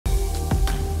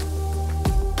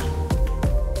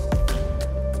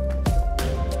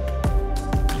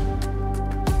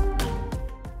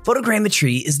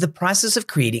Photogrammetry is the process of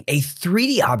creating a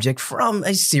 3D object from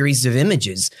a series of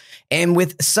images. And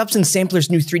with Substance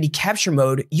Sampler's new 3D capture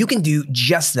mode, you can do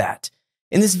just that.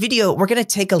 In this video, we're going to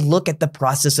take a look at the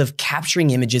process of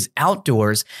capturing images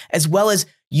outdoors, as well as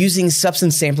using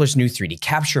Substance Sampler's new 3D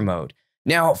capture mode.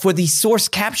 Now, for the source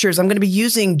captures, I'm going to be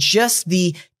using just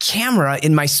the camera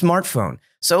in my smartphone.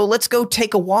 So let's go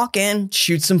take a walk and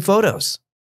shoot some photos.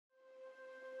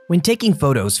 When taking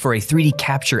photos for a 3D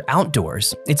capture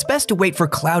outdoors, it's best to wait for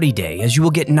cloudy day as you will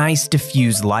get nice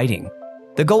diffused lighting.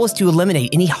 The goal is to eliminate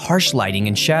any harsh lighting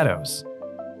and shadows.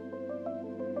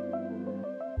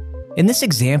 In this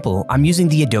example, I'm using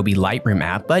the Adobe Lightroom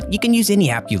app, but you can use any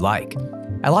app you like.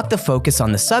 I lock the focus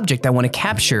on the subject I want to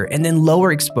capture and then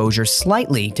lower exposure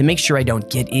slightly to make sure I don't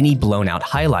get any blown out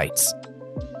highlights.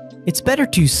 It's better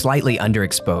to slightly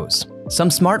underexpose. Some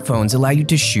smartphones allow you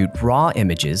to shoot raw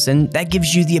images, and that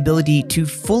gives you the ability to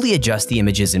fully adjust the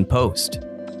images in post.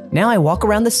 Now I walk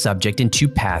around the subject in 2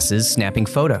 passes, snapping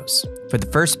photos. For the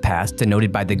first pass,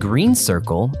 denoted by the green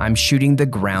circle, I'm shooting the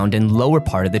ground and lower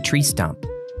part of the tree stump.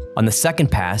 On the second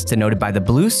pass, denoted by the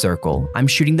blue circle, I'm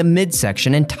shooting the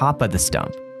midsection and top of the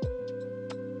stump.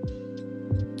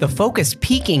 The focus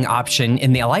peaking option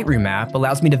in the Lightroom app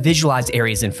allows me to visualize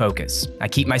areas in focus. I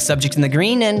keep my subject in the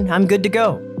green and I'm good to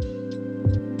go.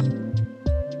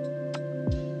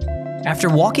 After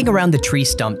walking around the tree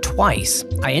stump twice,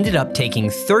 I ended up taking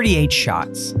 38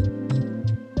 shots.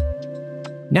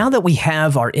 Now that we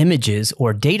have our images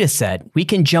or data set, we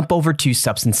can jump over to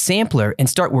Substance Sampler and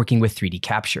start working with 3D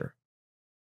capture.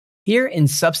 Here in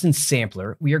Substance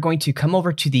Sampler, we are going to come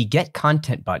over to the Get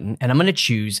Content button, and I'm going to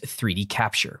choose 3D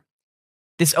Capture.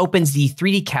 This opens the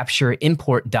 3D Capture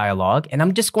Import dialog, and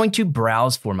I'm just going to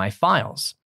browse for my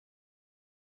files.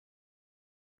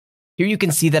 Here you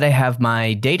can see that I have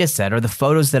my data set, or the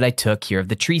photos that I took here of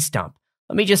the tree stump.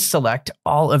 Let me just select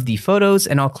all of the photos,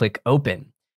 and I'll click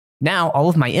Open. Now all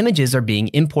of my images are being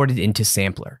imported into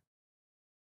Sampler.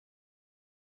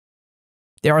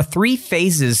 There are 3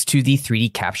 phases to the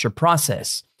 3D capture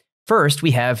process. First,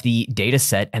 we have the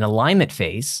dataset and alignment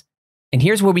phase. And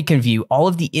here's where we can view all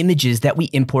of the images that we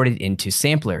imported into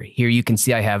Sampler. Here you can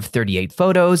see I have 38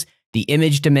 photos, the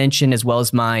image dimension, as well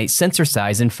as my sensor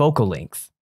size and focal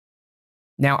length.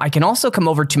 Now, I can also come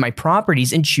over to my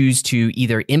properties and choose to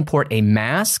either import a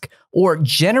mask or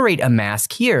generate a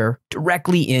mask here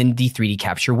directly in the 3D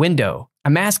capture window. A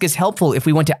mask is helpful if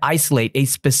we want to isolate a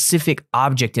specific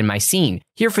object in my scene.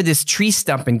 Here for this tree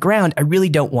stump and ground, I really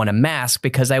don't want a mask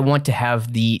because I want to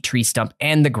have the tree stump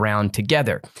and the ground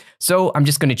together. So I'm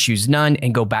just going to choose none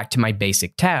and go back to my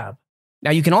basic tab. Now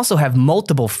you can also have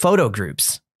multiple photo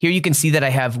groups. Here you can see that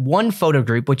I have one photo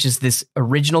group, which is this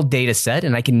original data set,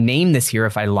 and I can name this here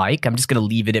if I like. I'm just going to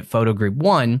leave it at photo group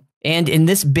 1. And in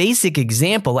this basic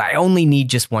example, I only need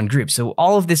just one group. So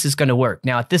all of this is going to work.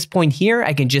 Now at this point here,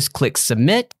 I can just click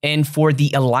Submit. And for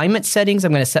the alignment settings,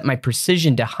 I'm going to set my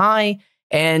precision to high.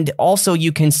 And also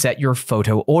you can set your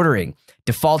photo ordering.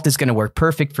 Default is going to work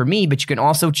perfect for me, but you can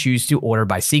also choose to order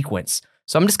by sequence.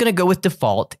 So I'm just going to go with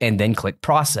default and then click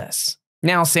Process.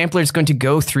 Now, Sampler is going to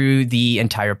go through the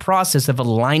entire process of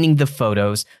aligning the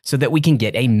photos so that we can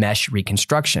get a mesh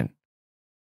reconstruction.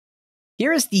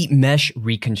 Here is the mesh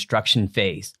reconstruction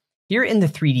phase. Here in the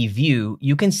 3D view,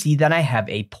 you can see that I have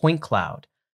a point cloud.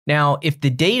 Now, if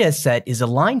the data set is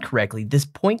aligned correctly, this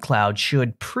point cloud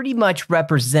should pretty much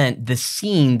represent the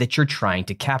scene that you're trying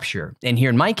to capture. And here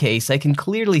in my case, I can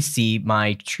clearly see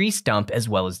my tree stump as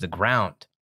well as the ground.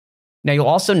 Now you'll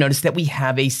also notice that we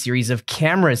have a series of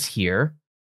cameras here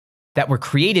that were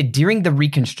created during the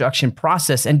reconstruction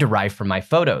process and derived from my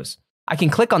photos. I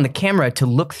can click on the camera to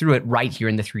look through it right here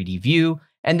in the 3D view,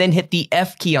 and then hit the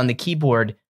F key on the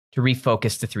keyboard to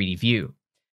refocus the 3D view.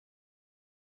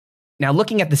 Now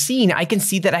looking at the scene, I can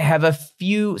see that I have a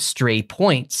few stray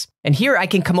points. And here I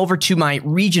can come over to my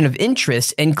region of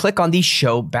interest and click on the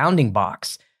Show Bounding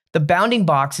Box. The bounding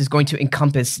box is going to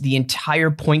encompass the entire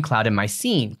point cloud in my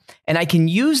scene, and I can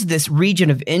use this region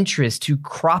of interest to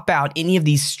crop out any of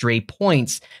these stray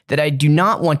points that I do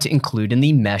not want to include in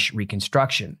the mesh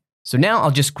reconstruction. So now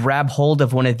I'll just grab hold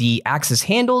of one of the axis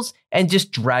handles and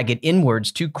just drag it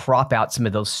inwards to crop out some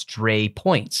of those stray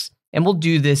points. And we'll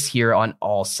do this here on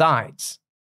all sides.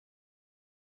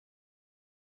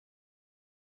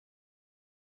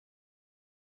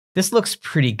 This looks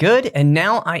pretty good, and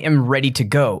now I am ready to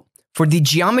go. For the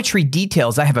geometry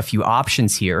details, I have a few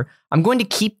options here. I'm going to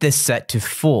keep this set to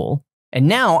full, and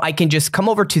now I can just come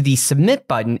over to the Submit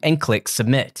button and click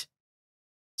Submit.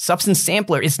 Substance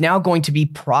Sampler is now going to be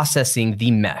processing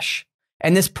the mesh,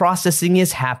 and this processing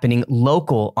is happening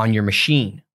local on your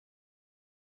machine.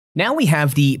 Now we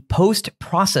have the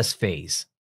post-process phase.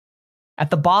 At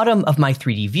the bottom of my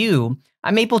 3D view,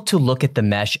 I'm able to look at the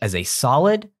mesh as a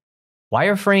solid,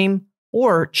 wireframe,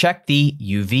 or check the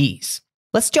UVs.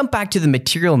 Let's jump back to the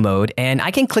material mode, and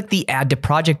I can click the Add to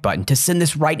Project button to send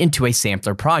this right into a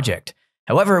sampler project.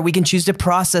 However, we can choose to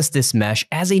process this mesh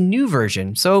as a new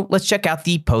version, so let's check out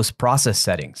the post-process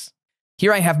settings.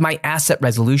 Here I have my asset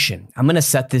resolution. I'm going to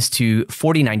set this to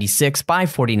 4096 by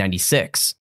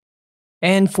 4096.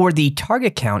 And for the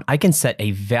target count, I can set a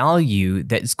value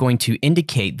that is going to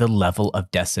indicate the level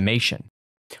of decimation.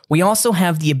 We also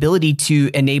have the ability to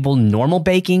enable normal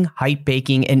baking, height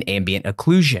baking, and ambient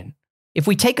occlusion. If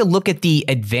we take a look at the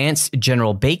advanced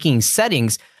general baking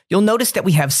settings, you'll notice that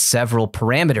we have several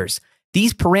parameters.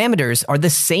 These parameters are the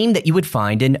same that you would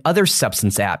find in other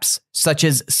Substance apps, such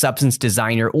as Substance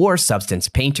Designer or Substance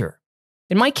Painter.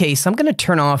 In my case, I'm going to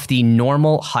turn off the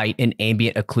normal, height, and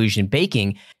ambient occlusion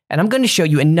baking, and I'm going to show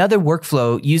you another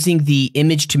workflow using the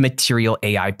image to material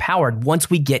AI powered once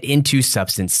we get into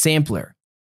Substance Sampler.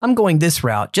 I'm going this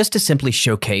route just to simply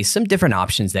showcase some different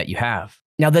options that you have.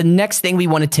 Now, the next thing we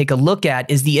want to take a look at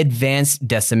is the Advanced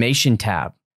Decimation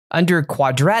tab. Under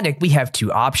Quadratic, we have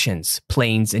two options,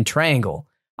 Planes and Triangle.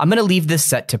 I'm going to leave this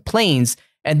set to Planes,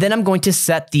 and then I'm going to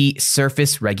set the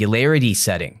Surface Regularity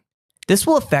setting. This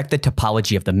will affect the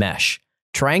topology of the mesh.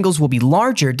 Triangles will be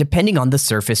larger depending on the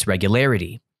surface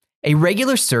regularity. A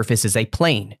regular surface is a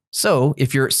plane, so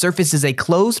if your surface is a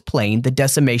closed plane, the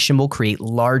decimation will create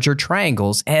larger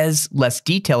triangles as less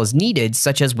detail is needed,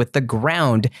 such as with the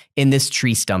ground in this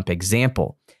tree stump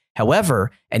example. However,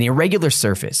 an irregular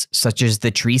surface, such as the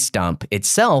tree stump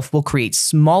itself, will create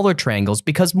smaller triangles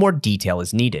because more detail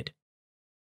is needed.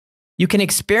 You can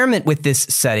experiment with this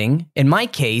setting. In my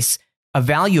case, a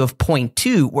value of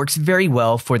 0.2 works very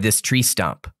well for this tree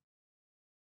stump.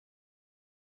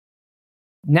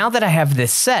 Now that I have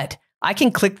this set, I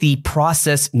can click the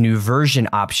Process New Version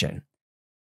option.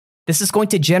 This is going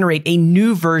to generate a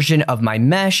new version of my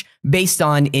mesh based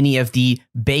on any of the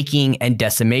baking and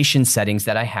decimation settings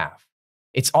that I have.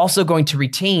 It's also going to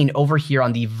retain over here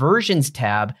on the Versions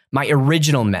tab my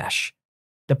original mesh.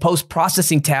 The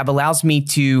Post-Processing tab allows me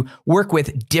to work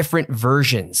with different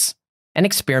versions and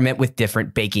experiment with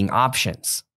different baking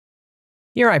options.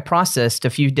 Here I processed a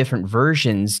few different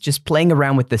versions, just playing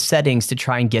around with the settings to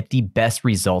try and get the best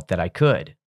result that I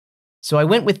could. So I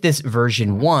went with this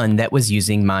version 1 that was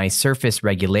using my surface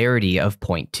regularity of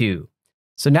 0.2.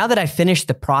 So now that I finished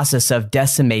the process of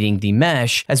decimating the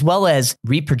mesh, as well as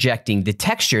reprojecting the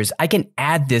textures, I can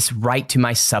add this right to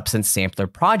my Substance Sampler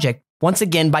project, once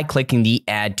again by clicking the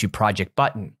Add to Project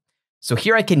button. So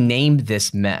here I can name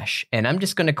this mesh, and I'm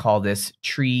just going to call this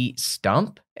Tree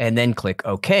Stump, and then click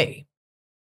OK.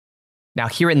 Now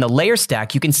here in the layer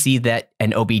stack, you can see that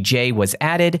an OBJ was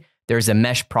added, there's a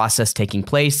mesh process taking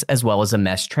place, as well as a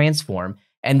mesh transform,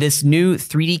 and this new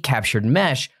 3D captured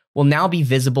mesh will now be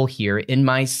visible here in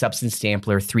my Substance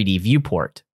Sampler 3D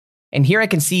viewport. And here I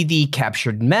can see the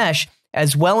captured mesh,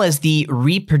 as well as the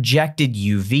reprojected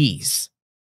UVs.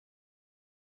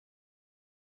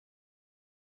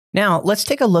 Now let's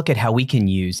take a look at how we can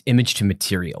use image to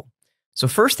material. So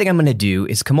first thing I'm going to do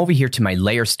is come over here to my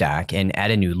layer stack and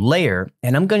add a new layer,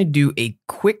 and I'm going to do a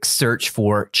quick search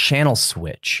for channel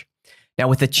switch. Now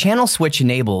with the channel switch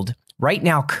enabled, right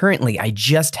now currently I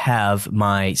just have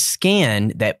my scan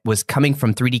that was coming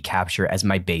from 3D capture as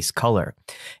my base color.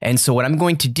 And so what I'm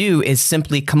going to do is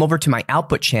simply come over to my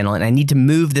output channel, and I need to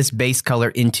move this base color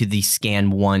into the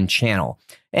scan 1 channel.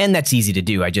 And that's easy to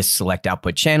do. I just select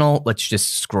output channel. Let's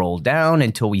just scroll down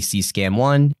until we see scan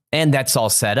 1. And that's all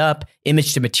set up.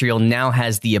 Image to material now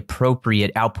has the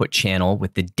appropriate output channel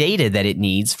with the data that it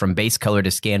needs from base color to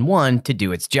scan 1 to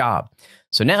do its job.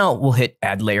 So now we'll hit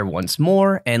add layer once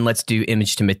more, and let's do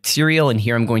image to material. And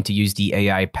here I'm going to use the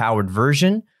AI powered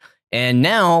version. And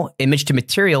now image to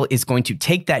material is going to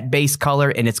take that base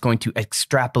color and it's going to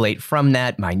extrapolate from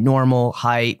that my normal,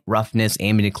 height, roughness,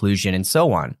 ambient occlusion, and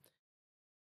so on.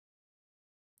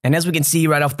 And as we can see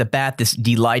right off the bat, this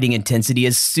delighting intensity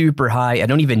is super high. I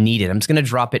don't even need it. I'm just going to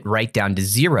drop it right down to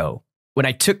 0. When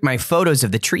I took my photos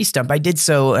of the tree stump, I did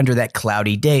so under that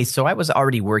cloudy day, so I was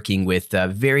already working with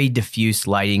very diffuse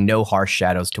lighting, no harsh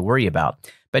shadows to worry about.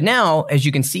 But now, as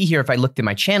you can see here, if I looked at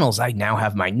my channels, I now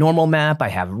have my normal map, I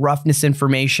have roughness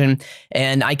information,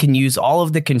 and I can use all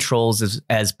of the controls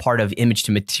as part of image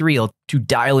to material to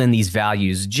dial in these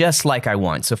values just like I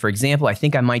want. So for example, I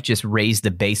think I might just raise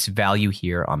the base value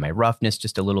here on my roughness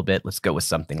just a little bit. Let's go with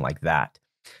something like that.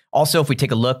 Also, if we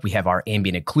take a look, we have our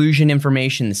ambient occlusion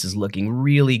information. This is looking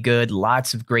really good.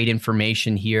 Lots of great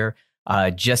information here,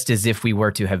 just as if we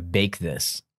were to have baked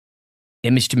this.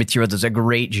 Image to material does a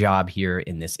great job here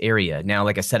in this area. Now,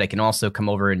 like I said, I can also come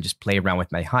over and just play around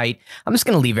with my height. I'm just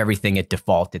going to leave everything at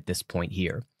default at this point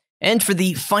here. And for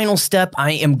the final step,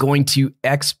 I am going to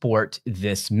export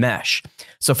this mesh.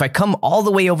 So if I come all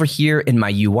the way over here in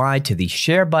my UI to the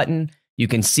share button, you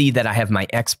can see that I have my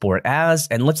export as,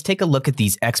 and let's take a look at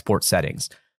these export settings.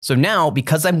 So now,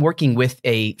 because I'm working with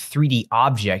a 3D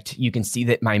object, you can see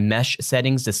that my mesh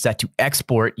settings is set to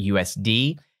export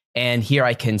USD. And here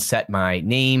I can set my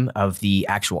name of the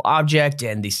actual object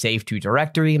and the save to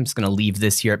directory. I'm just going to leave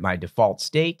this here at my default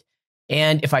state.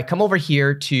 And if I come over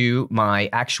here to my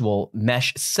actual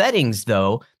mesh settings,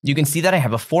 though, you can see that I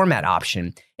have a format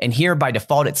option. And here by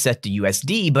default, it's set to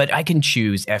USD, but I can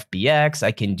choose FBX,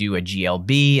 I can do a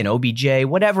GLB, an OBJ,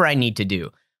 whatever I need to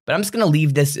do. But I'm just going to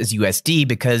leave this as USD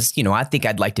because, I think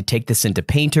I'd like to take this into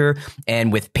Painter.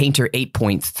 And with Painter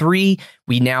 8.3,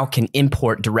 we now can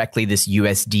import directly this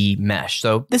USD mesh.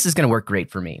 So this is going to work great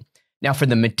for me. Now for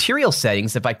the material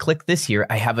settings, if I click this here,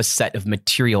 I have a set of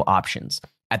material options.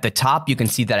 At the top, you can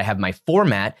see that I have my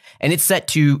format, and it's set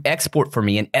to export for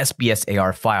me an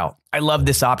SBSAR file. I love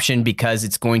this option because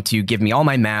it's going to give me all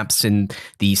my maps in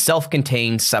the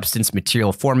self-contained Substance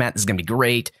material format. This is going to be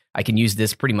great. I can use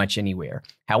this pretty much anywhere.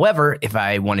 However, if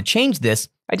I want to change this,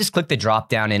 I just click the drop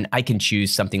down and I can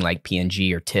choose something like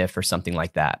PNG or TIFF or something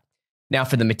like that. Now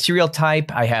for the material type,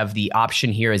 I have the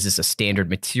option here. Is this a standard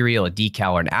material, a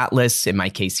decal, or an atlas? In my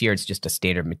case here, it's just a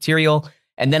standard material.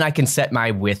 And then I can set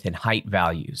my width and height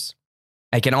values.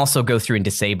 I can also go through and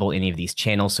disable any of these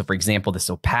channels. So for example, this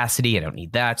opacity, I don't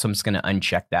need that. So I'm just going to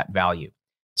uncheck that value.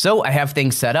 So I have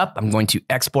things set up. I'm going to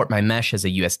export my mesh as a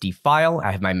USD file.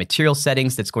 I have my material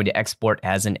settings that's going to export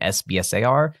as an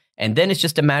SBSAR. And then it's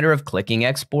just a matter of clicking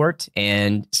export,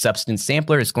 and Substance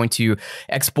Sampler is going to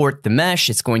export the mesh.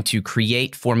 It's going to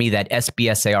create for me that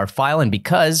SBSAR file. And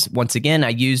because, once again, I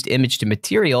used image to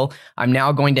material, I'm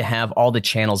now going to have all the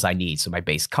channels I need. So my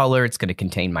base color, it's going to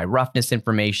contain my roughness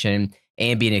information,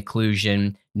 ambient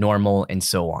occlusion, normal, and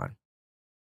so on.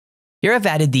 Here I've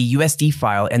added the USD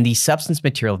file and the Substance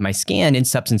material of my scan in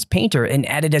Substance Painter and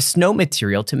added a snow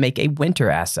material to make a winter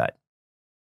asset.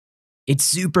 It's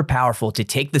super powerful to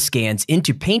take the scans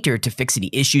into Painter to fix any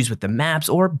issues with the maps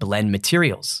or blend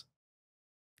materials.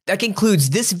 That concludes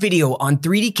this video on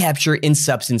 3D capture in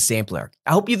Substance Sampler.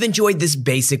 I hope you've enjoyed this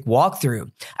basic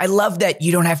walkthrough. I love that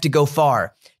you don't have to go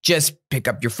far. Just pick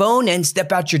up your phone and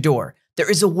step out your door. There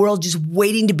is a world just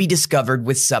waiting to be discovered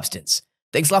with Substance.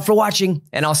 Thanks a lot for watching,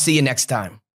 and I'll see you next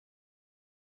time.